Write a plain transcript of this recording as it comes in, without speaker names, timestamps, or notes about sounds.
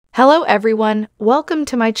Hello everyone, welcome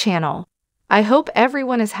to my channel. I hope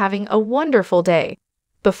everyone is having a wonderful day.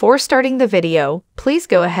 Before starting the video, please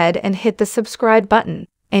go ahead and hit the subscribe button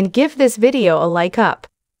and give this video a like up.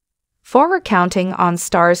 Forward counting on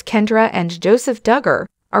stars Kendra and Joseph Duggar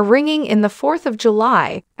are ringing in the 4th of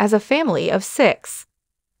July as a family of 6.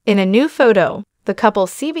 In a new photo, the couple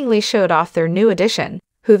seemingly showed off their new addition,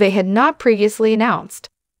 who they had not previously announced.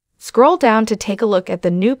 Scroll down to take a look at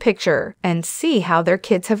the new picture and see how their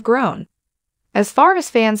kids have grown. As far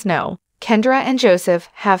as fans know, Kendra and Joseph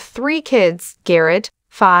have 3 kids: Garrett,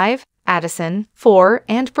 5, Addison, 4,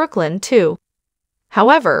 and Brooklyn, 2.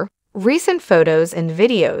 However, recent photos and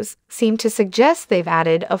videos seem to suggest they've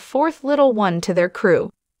added a 4th little one to their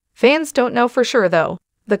crew. Fans don't know for sure though.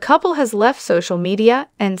 The couple has left social media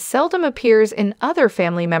and seldom appears in other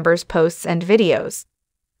family members' posts and videos.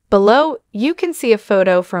 Below, you can see a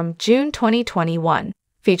photo from June 2021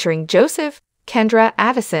 featuring Joseph, Kendra,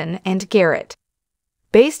 Addison, and Garrett.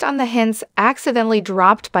 Based on the hints accidentally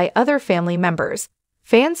dropped by other family members,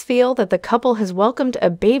 fans feel that the couple has welcomed a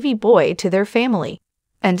baby boy to their family.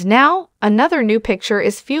 And now, another new picture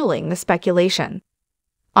is fueling the speculation.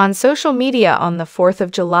 On social media on the 4th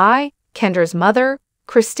of July, Kendra's mother,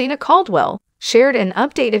 Christina Caldwell, shared an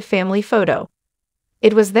updated family photo.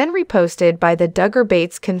 It was then reposted by the Duggar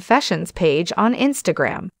Bates Confessions page on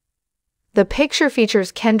Instagram. The picture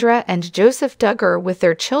features Kendra and Joseph Duggar with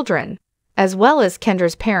their children, as well as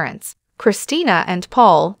Kendra's parents, Christina and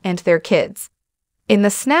Paul, and their kids. In the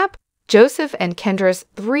snap, Joseph and Kendra's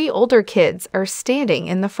 3 older kids are standing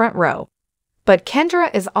in the front row, but Kendra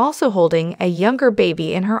is also holding a younger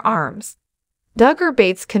baby in her arms. Duggar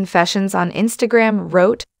Bates Confessions on Instagram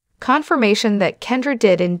wrote, "Confirmation that Kendra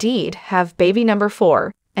did indeed have baby number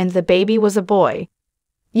 4, and the baby was a boy."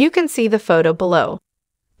 You can see the photo below.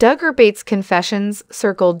 Duggar Bates Confessions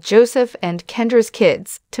circled Joseph and Kendra's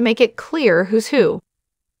kids to make it clear who's who.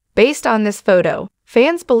 Based on this photo,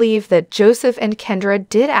 fans believe that Joseph and Kendra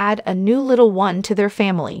did add a new little one to their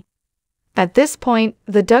family. At this point,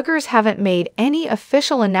 the Duggars haven't made any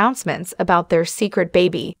official announcements about their secret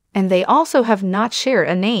baby, and they also have not shared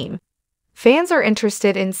a name. Fans are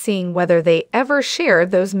interested in seeing whether they ever share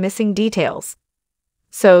those missing details.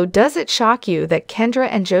 So, does it shock you that Kendra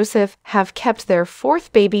and Joseph have kept their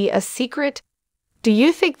 4th baby a secret? Do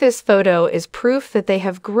you think this photo is proof that they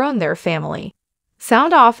have grown their family?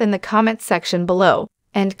 Sound off in the comments section below,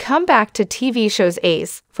 and come back to TV shows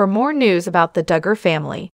Ace for more news about the Duggar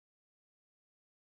family.